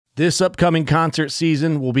This upcoming concert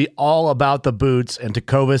season will be all about the boots, and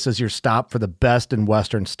Tecovas is your stop for the best in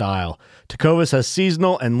Western style. Tecovas has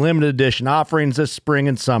seasonal and limited edition offerings this spring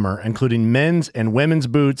and summer, including men's and women's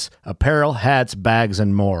boots, apparel, hats, bags,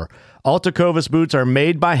 and more. All Tecovas boots are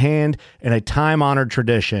made by hand in a time-honored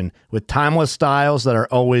tradition with timeless styles that are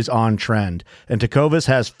always on trend. And Tecovas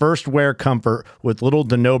has first wear comfort with little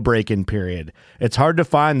to no break-in period. It's hard to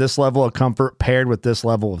find this level of comfort paired with this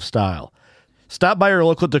level of style. Stop by your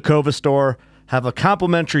local Tecovas store, have a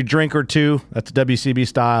complimentary drink or two, that's WCB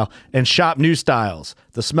style, and shop new styles.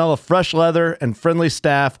 The smell of fresh leather and friendly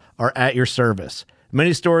staff are at your service.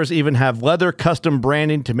 Many stores even have leather custom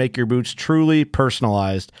branding to make your boots truly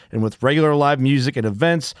personalized. And with regular live music and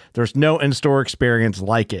events, there's no in-store experience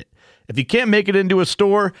like it. If you can't make it into a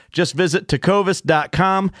store, just visit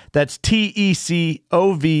tecovas.com. That's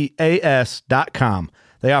TECOVAS.com.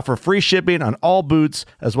 They offer free shipping on all boots,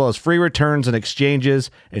 as well as free returns and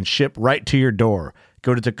exchanges, and ship right to your door.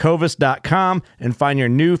 Go to tecovas.com and find your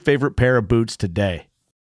new favorite pair of boots today.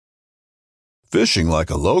 Fishing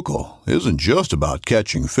like a local isn't just about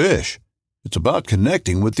catching fish. It's about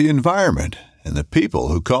connecting with the environment and the people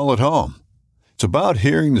who call it home. It's about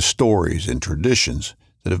hearing the stories and traditions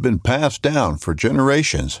that have been passed down for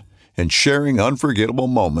generations and sharing unforgettable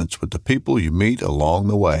moments with the people you meet along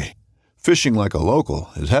the way. Fishing like a local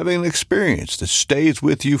is having an experience that stays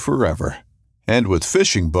with you forever. And with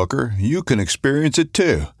Fishing Booker, you can experience it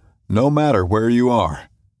too, no matter where you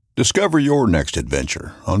are. Discover your next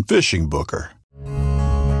adventure on Fishing Booker.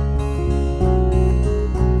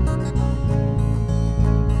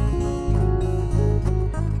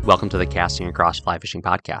 Welcome to the Casting Across Fly Fishing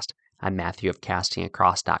Podcast. I'm Matthew of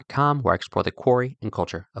castingacross.com, where I explore the quarry and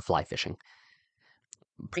culture of fly fishing.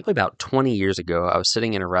 Probably about 20 years ago, I was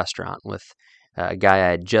sitting in a restaurant with a guy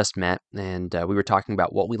I had just met, and we were talking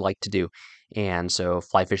about what we like to do. And so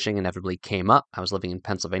fly fishing inevitably came up. I was living in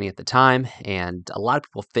Pennsylvania at the time, and a lot of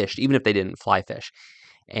people fished, even if they didn't fly fish.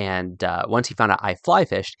 And once he found out I fly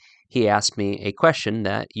fished, he asked me a question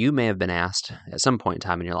that you may have been asked at some point in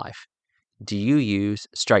time in your life. Do you use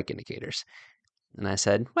strike indicators? And I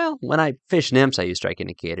said, well, when I fish nymphs, I use strike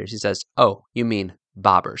indicators. He says, oh, you mean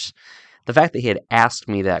bobbers. The fact that he had asked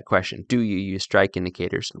me that question, do you use strike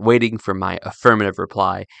indicators, waiting for my affirmative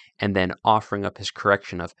reply, and then offering up his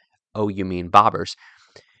correction of, oh, you mean bobbers,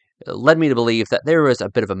 led me to believe that there was a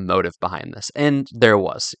bit of a motive behind this. And there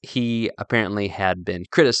was. He apparently had been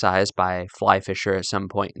criticized by a fly fisher at some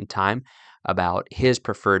point in time about his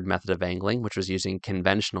preferred method of angling, which was using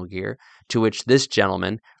conventional gear, to which this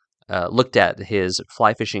gentleman looked at his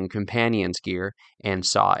fly fishing companion's gear and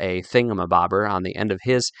saw a thingamabobber on the end of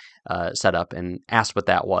his setup and asked what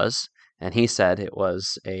that was. And he said it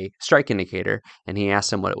was a strike indicator, and he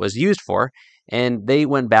asked him what it was used for, and they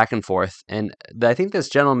went back and forth. And I think this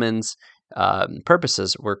gentleman's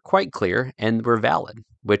purposes were quite clear and were valid,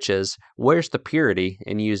 which is, where's the purity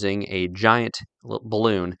in using a giant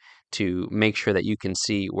balloon to make sure that you can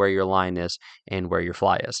see where your line is and where your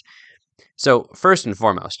fly is? So first and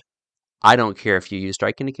foremost, I don't care if you use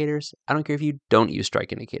strike indicators. I don't care if you don't use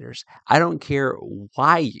strike indicators. I don't care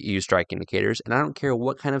why you use strike indicators, and I don't care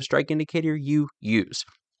what kind of strike indicator you use,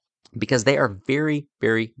 because they are very,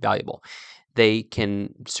 very valuable. They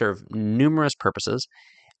can serve numerous purposes,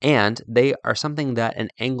 and they are something that an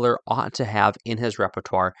angler ought to have in his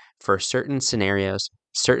repertoire for certain scenarios,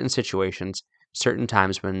 certain situations, certain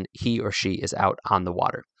times when he or she is out on the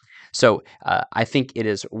water. So I think it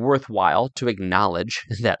is worthwhile to acknowledge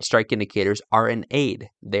that strike indicators are an aid.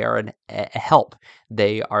 They are a help.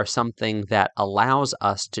 They are something that allows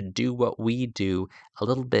us to do what we do a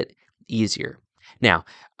little bit easier. Now,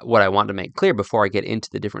 what I want to make clear before I get into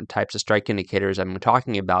the different types of strike indicators I'm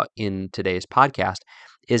talking about in today's podcast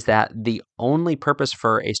is that the only purpose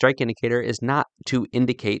for a strike indicator is not to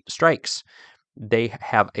indicate strikes. They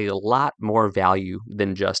have a lot more value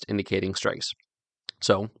than just indicating strikes.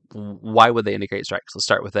 So why would they indicate strikes? Let's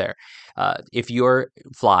start with there. If your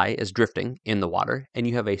fly is drifting in the water and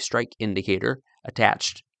you have a strike indicator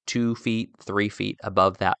attached 2 feet, 3 feet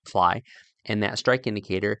above that fly, and that strike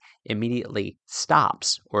indicator immediately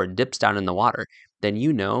stops or dips down in the water, then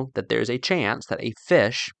you know that there's a chance that a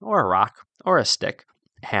fish or a rock or a stick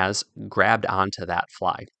has grabbed onto that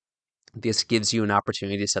fly. This gives you an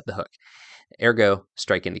opportunity to set the hook. Ergo,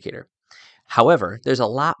 strike indicator. However, there's a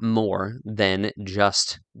lot more than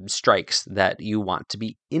just strikes that you want to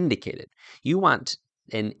be indicated. You want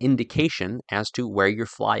an indication as to where your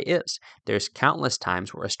fly is. There's countless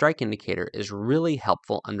times where a strike indicator is really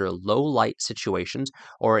helpful under low light situations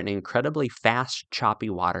or in incredibly fast, choppy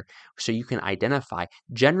water, so you can identify,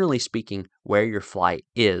 generally speaking, where your fly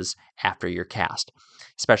is after your cast,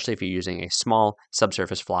 especially if you're using a small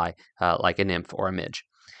subsurface fly like a nymph or a midge.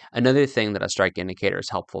 Another thing that a strike indicator is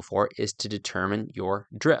helpful for is to determine your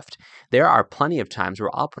drift. There are plenty of times where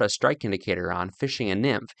I'll put a strike indicator on fishing a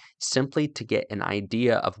nymph simply to get an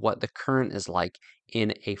idea of what the current is like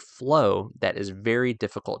in a flow that is very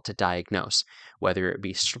difficult to diagnose, whether it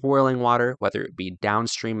be swirling water, whether it be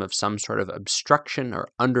downstream of some sort of obstruction or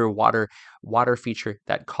underwater water feature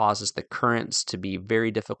that causes the currents to be very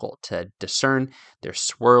difficult to discern. They're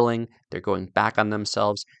swirling, they're going back on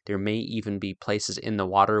themselves. There may even be places in the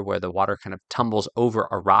water where the water kind of tumbles over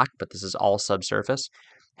a rock, but this is all subsurface.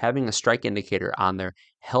 Having a strike indicator on there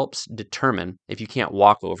helps determine, if you can't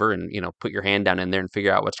walk over and put your hand down in there and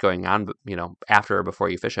figure out what's going on, but after or before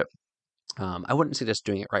you fish it. I wouldn't suggest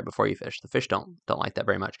doing it right before you fish. The fish don't like that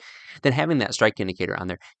very much. Then having that strike indicator on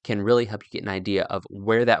there can really help you get an idea of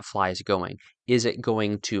where that fly is going. Is it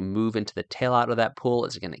going to move into the tail out of that pool?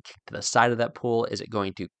 Is it going to kick to the side of that pool? Is it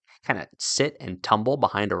going to kind of sit and tumble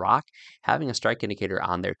behind a rock? Having a strike indicator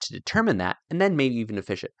on there to determine that, and then maybe even to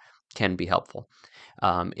fish it, can be helpful.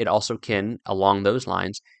 It also can, along those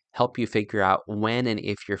lines, help you figure out when and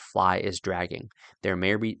if your fly is dragging. There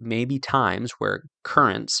may be times where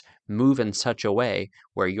currents move in such a way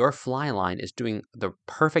where your fly line is doing the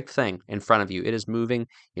perfect thing in front of you. It is moving,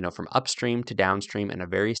 from upstream to downstream in a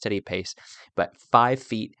very steady pace, but 5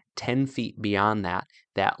 feet, 10 feet beyond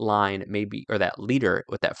that line may be, or that leader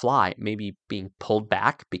with that fly may be being pulled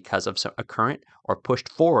back because of a current or pushed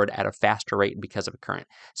forward at a faster rate because of a current.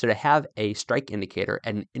 So to have a strike indicator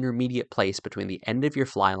at an intermediate place between the end of your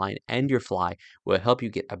fly line and your fly will help you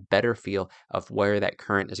get a better feel of where that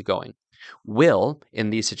current is going. Will, in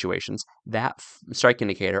these situations, that strike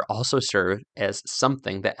indicator also serve as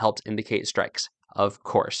something that helps indicate strikes? Of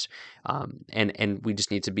course. And we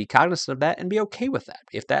just need to be cognizant of that and be okay with that.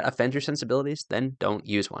 If that offends your sensibilities, then don't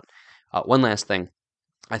use one. One last thing.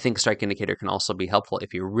 I think strike indicator can also be helpful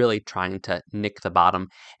if you're really trying to nick the bottom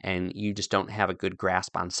and you just don't have a good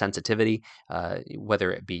grasp on sensitivity,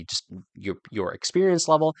 whether it be just your experience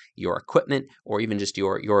level, your equipment, or even just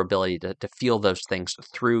your ability to feel those things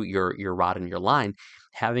through your rod and your line.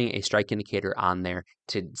 Having a strike indicator on there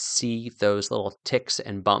to see those little ticks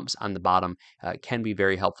and bumps on the bottom can be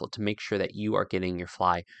very helpful to make sure that you are getting your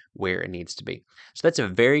fly where it needs to be. So that's a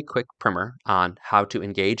very quick primer on how to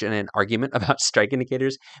engage in an argument about strike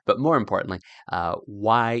indicators, but more importantly,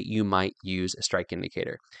 why you might use a strike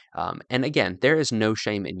indicator. And again, there is no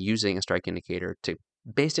shame in using a strike indicator to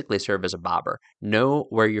basically serve as a bobber. Know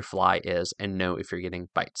where your fly is and know if you're getting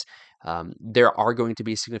bites. There are going to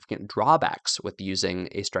be significant drawbacks with using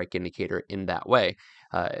a strike indicator in that way,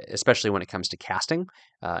 especially when it comes to casting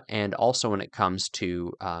and also when it comes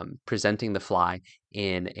to presenting the fly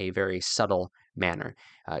in a very subtle manner.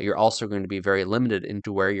 You're also going to be very limited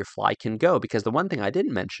into where your fly can go, because the one thing I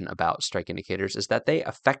didn't mention about strike indicators is that they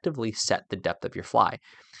effectively set the depth of your fly.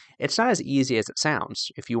 It's not as easy as it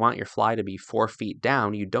sounds. If you want your fly to be 4 feet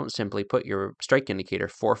down, you don't simply put your strike indicator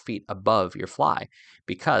 4 feet above your fly,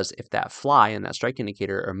 because if that fly and that strike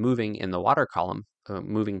indicator are moving in the water column,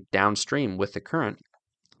 moving downstream with the current,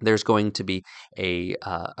 there's going to be a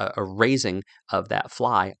raising of that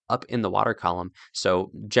fly up in the water column. So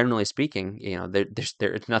generally speaking,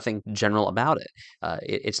 there's nothing general about it.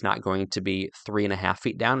 It's not going to be 3.5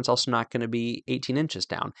 feet down. It's also not going to be 18 inches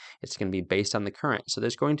down. It's going to be based on the current. So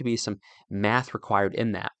there's going to be some math required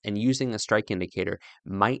in that. And using a strike indicator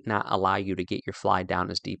might not allow you to get your fly down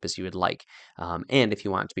as deep as you would like. And if you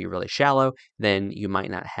want it to be really shallow, then you might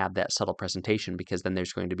not have that subtle presentation, because then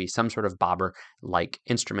there's going to be some sort of bobber-like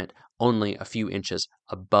instrument only a few inches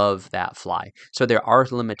above that fly. So there are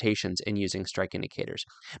limitations in using strike indicators.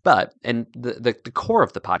 But, and the core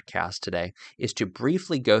of the podcast today is to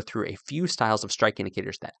briefly go through a few styles of strike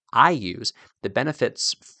indicators that I use, the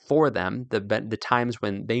benefits for them, the times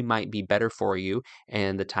when they might be better for you,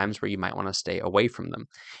 and the times where you might want to stay away from them.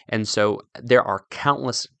 And so there are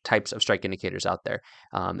countless types of strike indicators out there.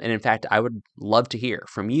 And in fact, I would love to hear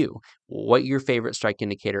from you what your favorite strike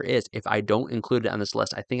indicator is. If I don't include it on this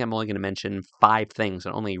list, I think I'm only going to mention 5 things,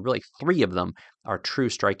 and only really 3 of them are true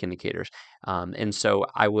strike indicators. And so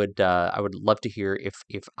I would love to hear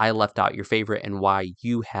if I left out your favorite and why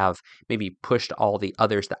you have maybe pushed all the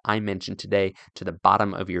others that I mentioned today to the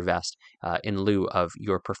bottom of your vest in lieu of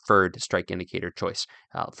your preferred strike indicator choice.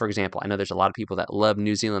 For example, I know there's a lot of people that love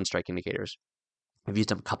New Zealand strike indicators. I've used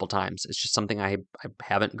them a couple times. It's just something I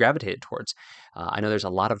haven't gravitated towards. I know there's a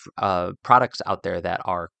lot of products out there that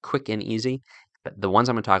are quick and easy, but the ones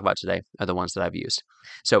I'm going to talk about today are the ones that I've used.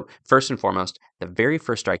 So first and foremost, the very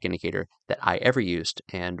first strike indicator that I ever used,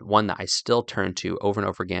 and one that I still turn to over and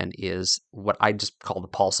over again, is what I just call the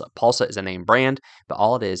Pulsa. Pulsa is a name brand, but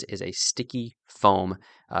all it is a sticky foam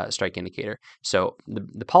strike indicator. So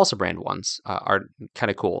the Pulsa brand ones are kind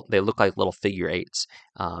of cool. They look like little figure eights,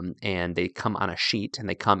 and they come on a sheet, and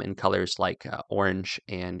they come in colors like orange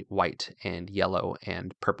and white and yellow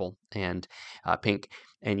and purple and pink.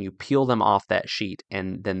 And you peel them off that sheet,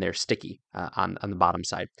 and then they're sticky on the bottom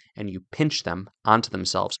side, and you pinch them onto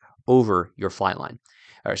themselves over your fly line,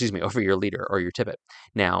 or excuse me, over your leader or your tippet.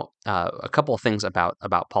 Now, a couple of things about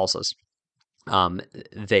Pulsas.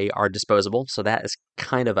 They are disposable, so that is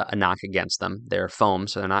kind of a knock against them. They're foam,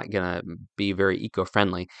 so they're not going to be very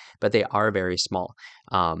eco-friendly, but they are very small.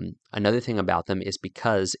 Another thing about them is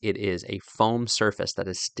because it is a foam surface that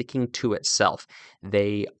is sticking to itself,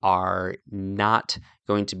 they are not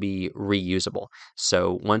going to be reusable.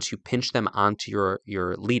 So once you pinch them onto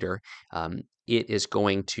your leader, it is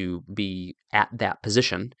going to be at that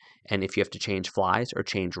position. And if you have to change flies or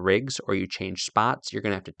change rigs or you change spots, you're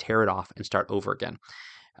going to have to tear it off and start over again.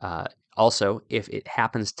 Also, if it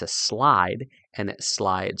happens to slide and it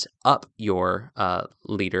slides up your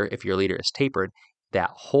leader, if your leader is tapered,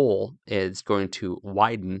 that hole is going to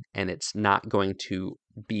widen and it's not going to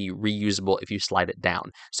be reusable if you slide it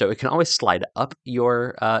down. So it can always slide up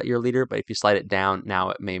your leader, but if you slide it down, now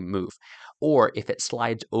it may move. Or if it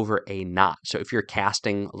slides over a knot. So if you're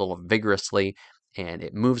casting a little vigorously and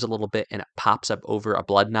it moves a little bit and it pops up over a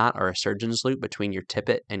blood knot or a surgeon's loop between your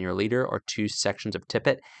tippet and your leader, or two sections of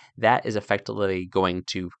tippet, that is effectively going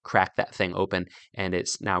to crack that thing open, and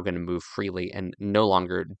it's now going to move freely and no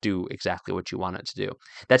longer do exactly what you want it to do.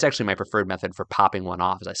 That's actually my preferred method for popping one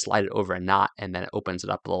off, is I slide it over a knot and then it opens it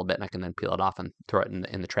up a little bit, and I can then peel it off and throw it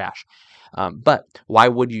in the trash. But why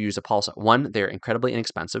would you use a Pulsa? One, they're incredibly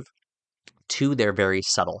inexpensive. Two, they're very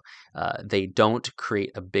subtle. They don't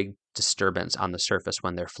create a big disturbance on the surface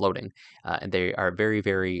when they're floating. And they are very,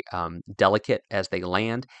 very delicate as they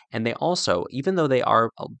land. And they also, even though they are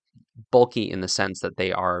bulky in the sense that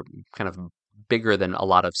they are kind of bigger than a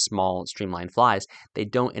lot of small streamlined flies, they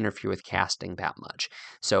don't interfere with casting that much.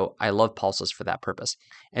 So I love Pulsas for that purpose.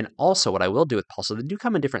 And also what I will do with Pulsas, they do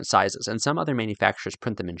come in different sizes, and some other manufacturers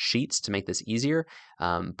print them in sheets to make this easier.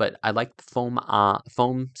 But I like the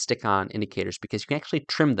foam stick-on indicators because you can actually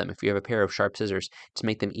trim them if you have a pair of sharp scissors to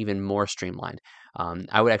make them even more streamlined.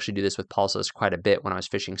 I would actually do this with Pulsas quite a bit when I was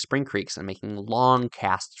fishing spring creeks and making long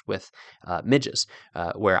casts with midges,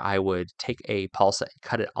 where I would take a Pulsa and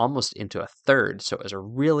cut it almost into a third. So it was a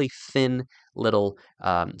really thin little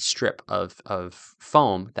strip of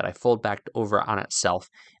foam that I fold back over on itself.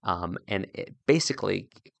 And it basically,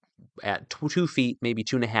 at 2 feet, maybe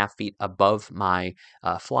 2.5 feet above my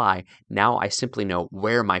fly, now I simply know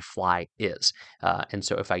where my fly is. And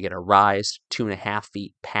so if I get a rise 2.5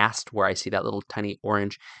 feet past where I see that little tiny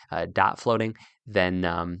orange dot floating, then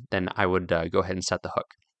I would go ahead and set the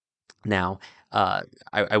hook. Now,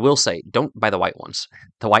 I will say, don't buy the white ones.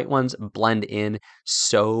 The white ones blend in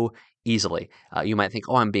so easily. You might think,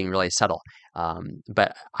 oh, I'm being really subtle.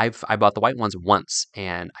 But I bought the white ones once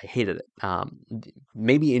and I hated it.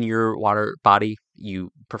 Maybe in your water body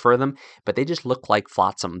you prefer them, but they just look like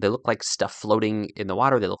flotsam. They look like stuff floating in the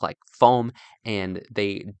water. They look like foam, and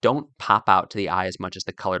they don't pop out to the eye as much as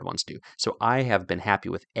the colored ones do. So I have been happy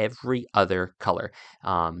with every other color.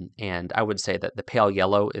 And I would say that the pale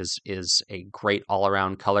yellow is a great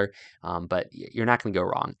all-around color, but you're not going to go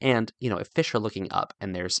wrong. And, if fish are looking up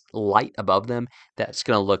and there's light above them, that's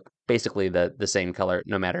going to look basically the same color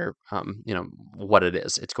no matter what it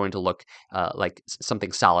is. It's going to look like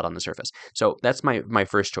something solid on the surface. So that's my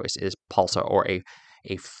first choice, is Pulsa, or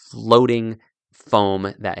a floating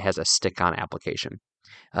foam that has a stick-on application.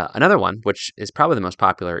 Another one, which is probably the most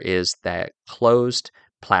popular, is that closed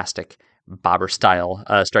plastic bobber style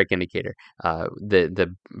strike indicator.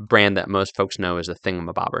 The brand that most folks know is a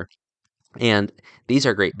Thingamabobber. And these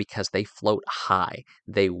are great because they float high,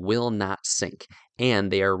 they will not sink, and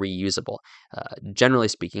they are reusable. Generally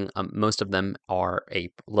speaking, most of them are a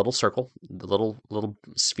little circle, the little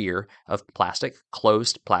sphere of plastic,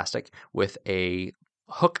 closed plastic, with a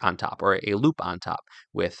hook on top or a loop on top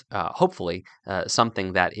with hopefully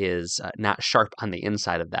something that is not sharp on the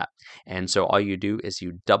inside of that. And so all you do is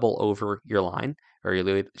you double over your line, or your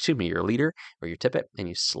leader or your tippet, and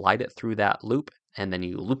you slide it through that loop, and then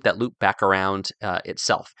you loop that loop back around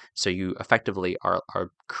itself. So you effectively are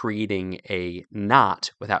creating a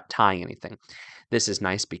knot without tying anything. This is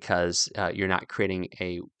nice because you're not creating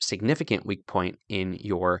a significant weak point in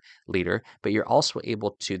your leader, but you're also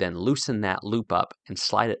able to then loosen that loop up and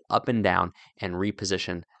slide it up and down and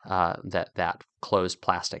reposition that closed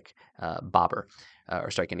plastic bobber or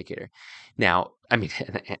strike indicator. Now, I mean,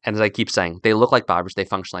 and as I keep saying, they look like bobbers, they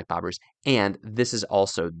function like bobbers, and this is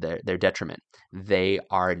also their detriment. They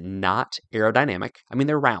are not aerodynamic. I mean,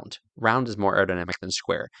 they're round. Round is more aerodynamic than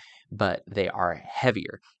square, but they are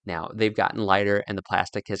heavier. Now, they've gotten lighter and the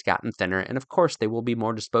plastic has gotten thinner, and of course, they will be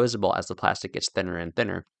more disposable as the plastic gets thinner and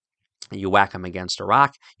thinner. You whack them against a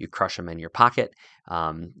rock, you crush them in your pocket,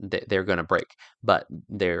 they're going to break. But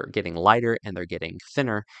they're getting lighter and they're getting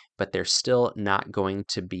thinner, but they're still not going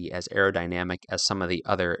to be as aerodynamic as some of the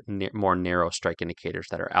other more narrow strike indicators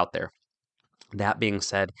that are out there. That being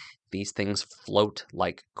said, these things float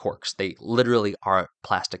like corks. They literally are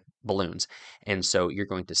plastic balloons, and so you're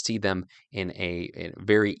going to see them in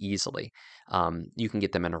very easily. You can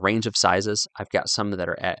get them in a range of sizes. I've got some that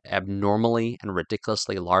are abnormally and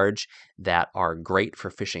ridiculously large that are great for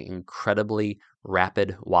fishing incredibly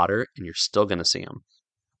rapid water, and you're still going to see them.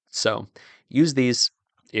 So use these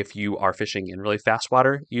if you are fishing in really fast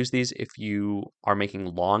water. Use these if you are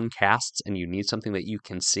making long casts and you need something that you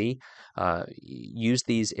can see. Use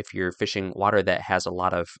these if you're fishing water that has a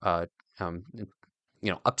lot of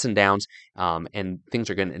ups and downs, and things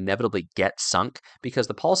are going to inevitably get sunk because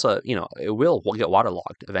the Pulsa, it will get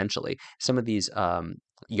waterlogged eventually. Some of these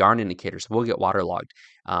yarn indicators will get waterlogged,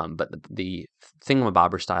 but the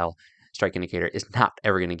thingamabobber style strike indicator is not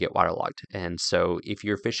ever going to get waterlogged. And so if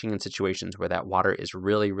you're fishing in situations where that water is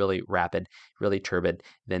really, really rapid, really turbid,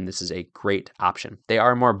 then this is a great option. They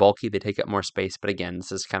are more bulky, they take up more space, but again,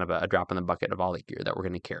 this is kind of a drop in the bucket of all the gear that we're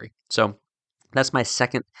going to carry. So that's my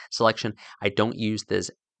second selection. I don't use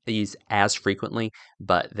these as frequently,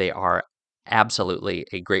 but they are absolutely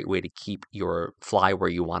a great way to keep your fly where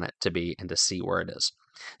you want it to be and to see where it is.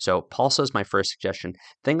 So Pulsa is my first suggestion.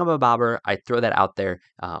 Thingamabobber, I throw that out there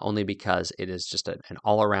only because it is just an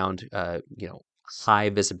all-around, high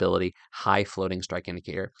visibility, high floating strike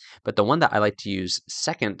indicator. But the one that I like to use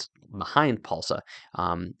second behind Pulsa,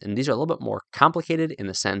 and these are a little bit more complicated in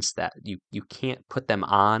the sense that you can't put them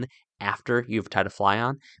on after you've tied a fly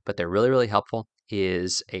on, but they're really, really helpful,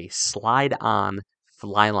 is a slide-on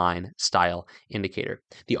fly line style indicator.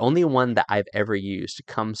 The only one that I've ever used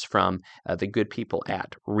comes from the good people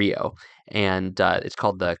at Rio, and it's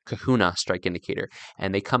called the Kahuna strike indicator,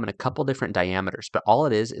 and they come in a couple different diameters, but all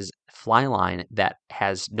it is fly line that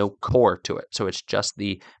has no core to it. So it's just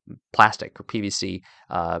the plastic or PVC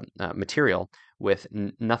material with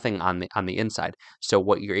nothing on the inside. So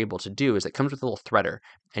what you're able to do is it comes with a little threader,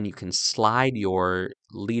 and you can slide your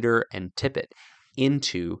leader and tippet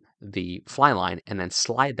into the fly line and then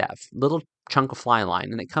slide that little chunk of fly line,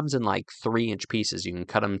 and it comes in like 3-inch pieces. You can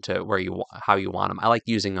cut them to how you want them. I like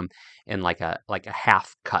using them in like a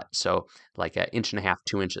half cut, so like 1.5 inches,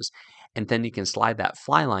 2 inches, and then you can slide that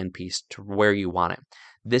fly line piece to where you want it.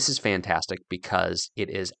 This is fantastic because it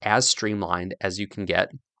is as streamlined as you can get,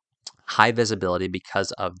 high visibility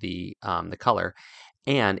because of the color,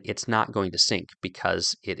 and it's not going to sink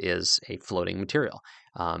because it is a floating material.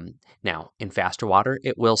 Now, in faster water,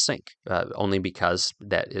 it will sink only because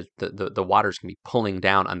the water is going to be pulling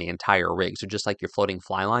down on the entire rig. So just like your floating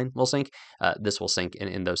fly line will sink, this will sink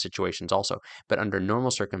in those situations also. But under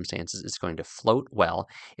normal circumstances, it's going to float well.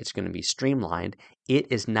 It's going to be streamlined. It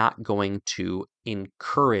is not going to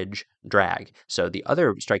encourage drag. So the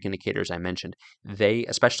other strike indicators I mentioned, they,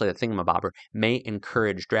 especially the thingamabobber, may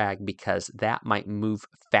encourage drag because that might move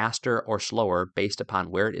faster or slower based upon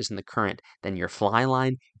where it is in the current than your fly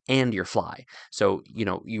line and your fly. So,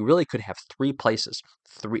 you really could have 3 places,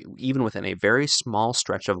 even within a very small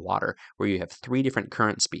stretch of water, where you have 3 different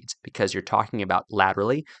current speeds, because you're talking about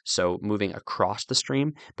laterally, so moving across the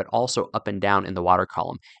stream, but also up and down in the water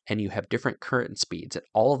column. And you have different current speeds, and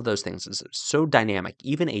all of those things is so dynamic.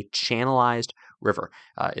 Even a channelized river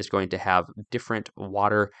is going to have different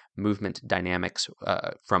water movement dynamics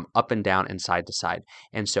from up and down and side to side.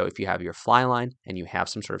 And so if you have your fly line and you have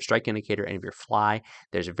some sort of strike indicator and your fly,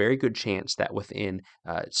 there's a very good chance that within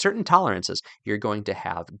certain tolerances, you're going to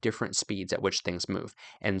have different speeds at which things move.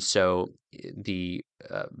 And so the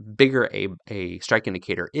bigger a strike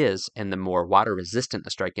indicator is, and the more water resistant a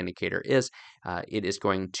strike indicator is, it is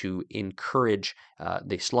going to encourage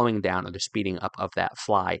the slowing down or the speeding up of that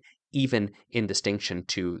fly, even in distinction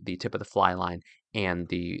to the tip of the fly line and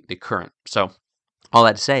the current. So all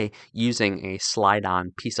that to say, using a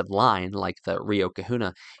slide-on piece of line like the Rio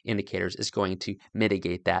Kahuna indicators is going to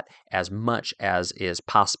mitigate that as much as is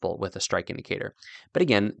possible with a strike indicator. But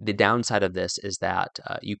again, the downside of this is that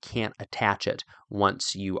you can't attach it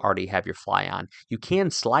once you already have your fly on. You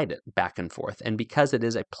can slide it back and forth, and because it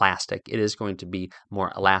is a plastic, it is going to be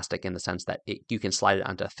more elastic in the sense that you can slide it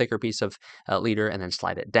onto a thicker piece of leader and then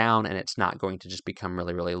slide it down, and it's not going to just become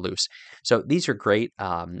really, really loose. So these are great,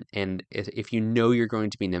 and if you know you're going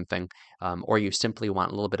to be nymphing, or you simply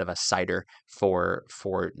want a little bit of a cider for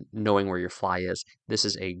knowing where your fly is, this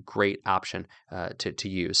is a great option to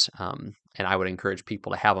use. And I would encourage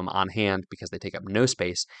people to have them on hand because they take up no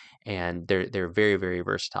space and they're very, very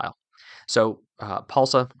versatile. So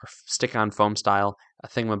Pulsa or stick-on foam style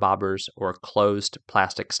thingamabobbers or closed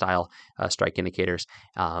plastic style strike indicators,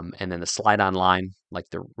 and then the slide-on line like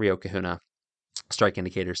the Rio Kahuna strike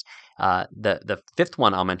indicators. The fourth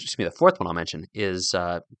one I'll mention is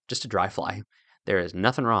just a dry fly. There is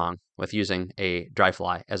nothing wrong with using a dry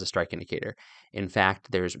fly as a strike indicator. In fact,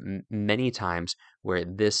 there's many times where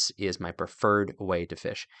this is my preferred way to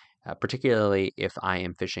fish, particularly if I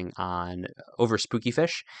am fishing on over spooky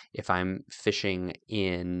fish, if I'm fishing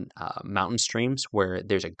in mountain streams where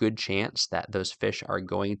there's a good chance that those fish are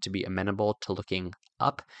going to be amenable to looking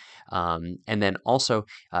up. And then also,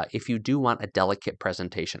 if you do want a delicate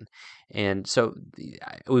presentation. And so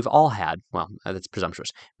we've all had, well, that's presumptuous.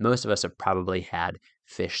 Most of us have probably had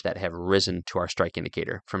fish that have risen to our strike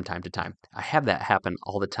indicator from time to time. I have that happen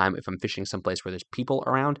all the time if I'm fishing someplace where there's people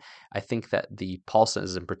around. I think that the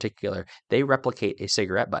pulsas in particular, they replicate a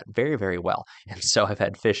cigarette butt very, very well. And so I've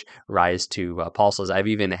had fish rise to pulsas. I've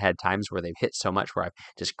even had times where they've hit so much where I've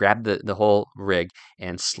just grabbed the whole rig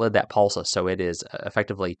and slid that pulsa so it is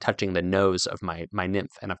effectively touching the nose of my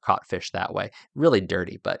nymph, and I've caught fish that way. Really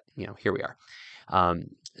dirty, but here we are.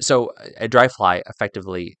 So a dry fly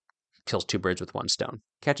effectively kills two birds with one stone.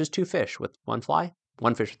 Catches two fish with one fly.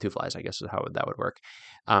 One fish with two flies, I guess is how that would work.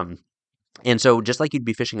 And so just like you'd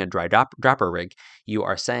be fishing a dry dropper rig, you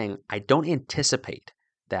are saying, I don't anticipate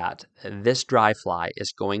that this dry fly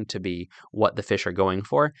is going to be what the fish are going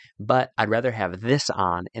for, but I'd rather have this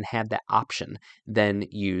on and have that option than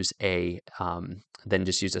use than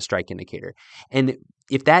just use a strike indicator. And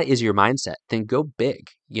if that is your mindset, then go big.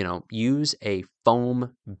 Use a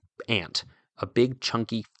foam ant, a big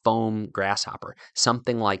chunky foam grasshopper,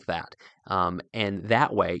 something like that. And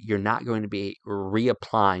that way you're not going to be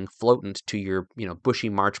reapplying floatant to your, bushy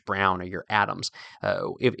March Brown or your Adams.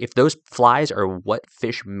 If those flies are what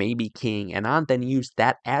fish may be keying in on, then use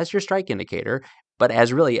that as your strike indicator, but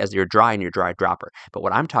as your dry and your dry dropper. But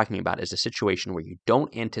what I'm talking about is a situation where you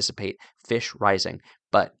don't anticipate fish rising,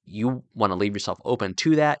 but you want to leave yourself open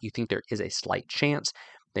to that. You think there is a slight chance.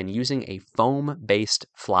 Then using a foam-based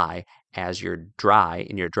fly as your dry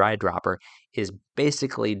in your dry dropper is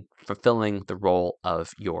basically fulfilling the role of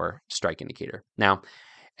your strike indicator. Now,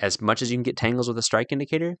 as much as you can get tangles with a strike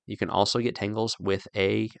indicator, you can also get tangles with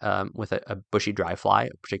a bushy dry fly,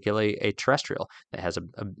 particularly a terrestrial that has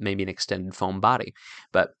maybe an extended foam body.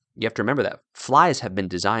 But you have to remember that flies have been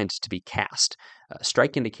designed to be cast.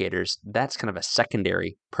 Strike indicators, that's kind of a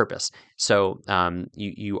secondary purpose. So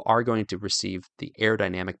you are going to receive the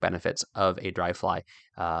aerodynamic benefits of a dry fly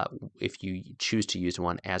if you choose to use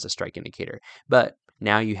one as a strike indicator. But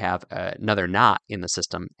now you have another knot in the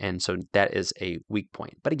system, and so that is a weak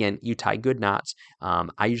point. But again, you tie good knots.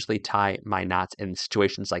 I usually tie my knots in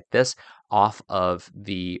situations like this off of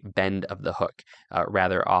the bend of the hook,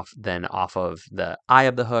 rather off of the eye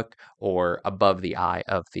of the hook or above the eye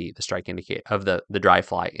of the strike indicator of the dry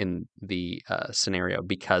fly in the scenario,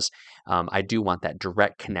 because I do want that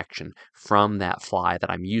direct connection from that fly that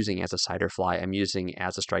I'm using as a cider fly, I'm using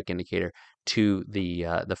as a strike indicator, to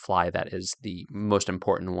the fly that is the most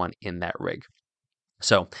important one in that rig.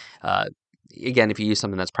 So again, if you use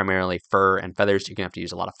something that's primarily fur and feathers, you're gonna have to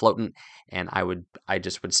use a lot of floatant, and I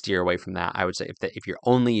just would steer away from that. I would say if you're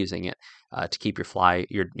only using it to keep your fly,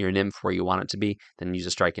 your nymph where you want it to be, then use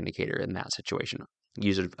a strike indicator in that situation.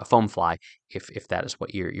 Use a foam fly if that is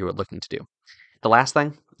what you're looking to do. The last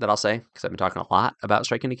thing that I'll say, because I've been talking a lot about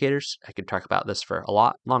strike indicators, I could talk about this for a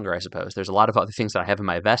lot longer, I suppose. There's a lot of other things that I have in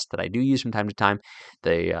my vest that I do use from time to time.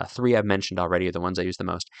 The three I've mentioned already are the ones I use the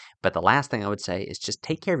most. But the last thing I would say is just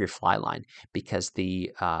take care of your fly line, because the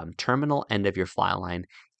terminal end of your fly line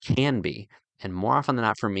can be, and more often than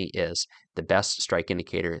not for me is, the best strike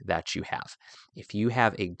indicator that you have. If you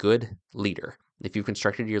have a good leader, if you've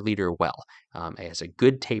constructed your leader well, it has a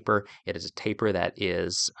good taper. It is a taper that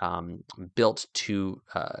is built to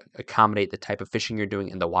accommodate the type of fishing you're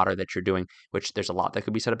doing and the water that you're doing, which there's a lot that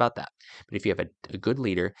could be said about that. But if you have a good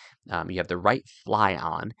leader, you have the right fly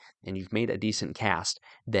on, and you've made a decent cast,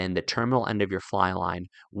 then the terminal end of your fly line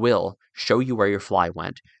will show you where your fly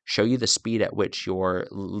went, show you the speed at which your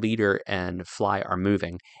leader and fly are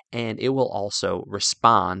moving, and it will also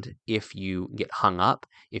respond if you get hung up,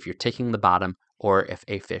 if you're ticking the bottom, or if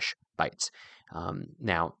a fish bites.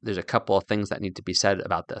 Now, there's a couple of things that need to be said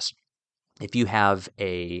about this. If you have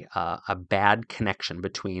a bad connection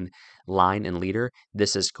between line and leader,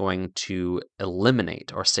 this is going to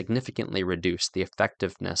eliminate or significantly reduce the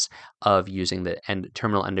effectiveness of using the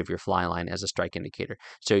terminal end of your fly line as a strike indicator.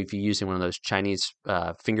 So if you're using one of those Chinese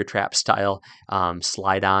finger trap style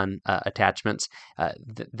slide-on attachments,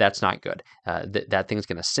 that's not good. That thing's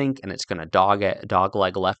going to sink and it's going to dog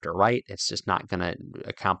leg left or right. It's just not going to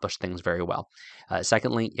accomplish things very well.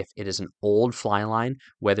 Secondly, if it is an old fly line,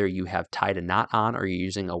 whether you have tied a knot on or you're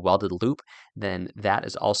using a welded loop, then that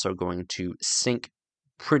is also going to sink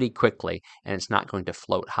pretty quickly and it's not going to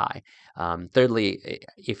float high. Thirdly,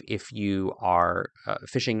 if you are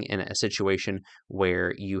fishing in a situation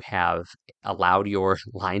where you have allowed your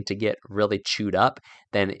line to get really chewed up,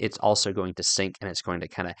 then it's also going to sink and it's going to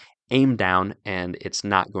kind of aim down and it's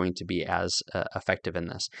not going to be as effective in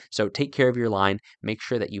this. So take care of your line. Make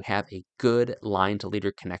sure that you have a good line to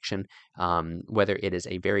leader connection, whether it is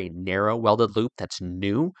a very narrow welded loop that's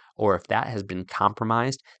new, or if that has been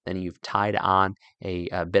compromised, then you've tied on a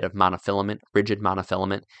bit of monofilament, rigid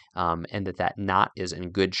monofilament, and that knot is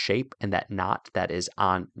in good shape, and that knot that is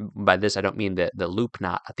on, by this I don't mean the loop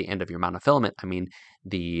knot at the end of your monofilament, I mean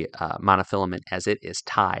the monofilament as it is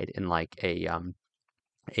tied in like a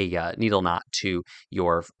needle knot to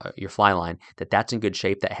your fly line, that's in good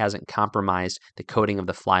shape, that hasn't compromised the coating of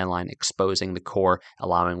the fly line, exposing the core,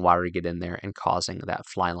 allowing water to get in there and causing that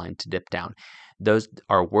fly line to dip down. Those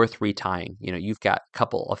are worth retying. You've got a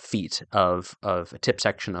couple of feet of a tip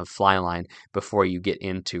section of fly line before you get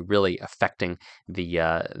into really affecting the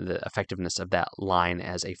effectiveness of that line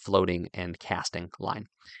as a floating and casting line.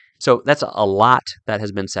 So that's a lot that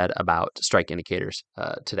has been said about strike indicators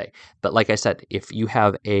today. But like I said, if you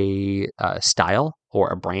have a style or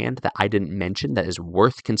a brand that I didn't mention that is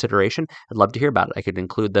worth consideration, I'd love to hear about it. I could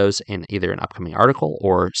include those in either an upcoming article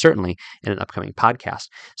or certainly in an upcoming podcast.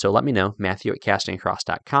 So let me know,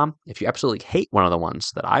 Matthew@castingacross.com. If you absolutely hate one of the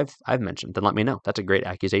ones that I've mentioned, then let me know. That's a great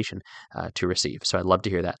accusation to receive. So I'd love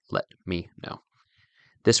to hear that. Let me know.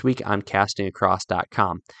 This week on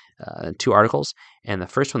castingacross.com, 2 articles, and the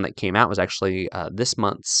first one that came out was actually this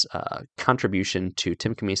month's contribution to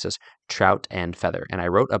Tim Camisa's Trout and Feather, and I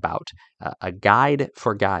wrote about a guide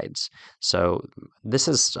for guides. So this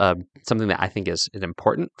is something that I think is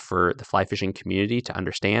important for the fly fishing community to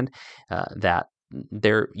understand, that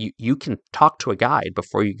you can talk to a guide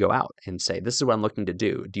before you go out and say, this is what I'm looking to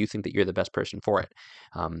do. Do you think that you're the best person for it?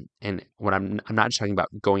 And when I'm not just talking about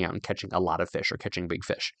going out and catching a lot of fish or catching big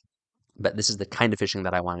fish, but this is the kind of fishing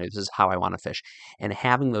that I want to do. This is how I want to fish. And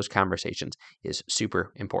having those conversations is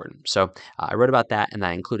super important. So I wrote about that, and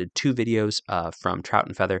I included 2 videos from Trout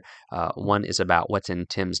and Feather. One is about what's in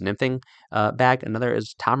Tim's nymphing bag. Another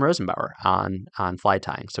is Tom Rosenbauer on fly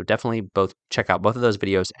tying. So definitely check out both of those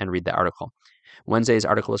videos and read the article. Wednesday's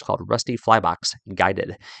article is called Rusty Flybox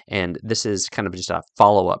Guided, and this is kind of just a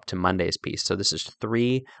follow-up to Monday's piece. So this is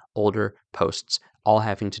 3 older posts, all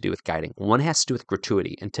having to do with guiding. One has to do with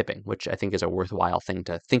gratuity and tipping, which I think is a worthwhile thing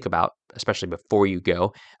to think about, especially before you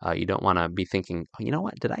go. You don't want to be thinking, oh, you know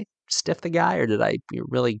what, did I stiff the guy or did I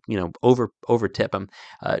really over tip him?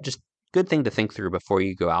 Just good thing to think through before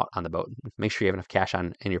you go out on the boat. Make sure you have enough cash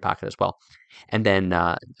in your pocket as well. And then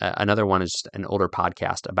another one is just an older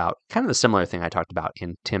podcast about kind of the similar thing I talked about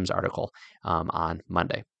in Tim's article on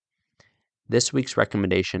Monday. This week's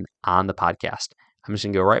recommendation on the podcast, I'm just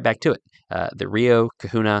going to go right back to it. The Rio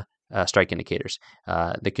Kahuna strike indicators.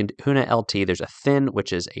 The Kahuna LT, there's a thin,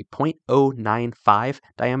 which is a 0.095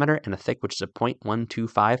 diameter, and a thick, which is a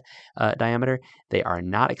 0.125 diameter. They are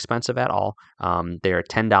not expensive at all. They are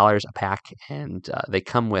 $10 a pack, and they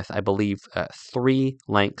come with, I believe, 3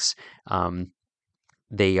 lengths.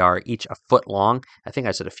 They are each a foot long. I think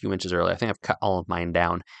I said a few inches earlier. I think I've cut all of mine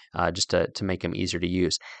down just to make them easier to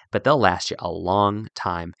use. But they'll last you a long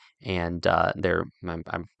time, and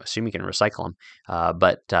I'm assuming you can recycle them.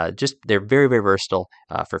 But they're very, very versatile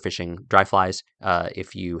for fishing dry flies.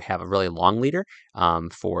 If you have a really long leader,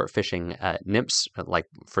 for fishing nymphs, like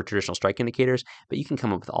for traditional strike indicators, but you can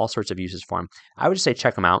come up with all sorts of uses for them. I would just say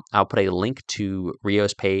check them out. I'll put a link to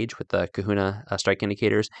Rio's page with the Kahuna strike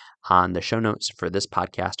indicators on the show notes for this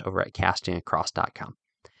podcast over at castingacross.com.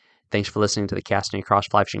 Thanks for listening to the Casting Across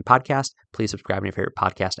Fly Fishing Podcast. Please subscribe in your favorite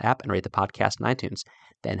podcast app and rate the podcast in iTunes.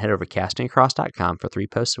 Then head over to castingacross.com for 3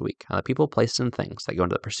 posts a week on the people, places, and things that go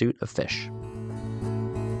into the pursuit of fish.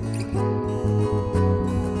 Bye.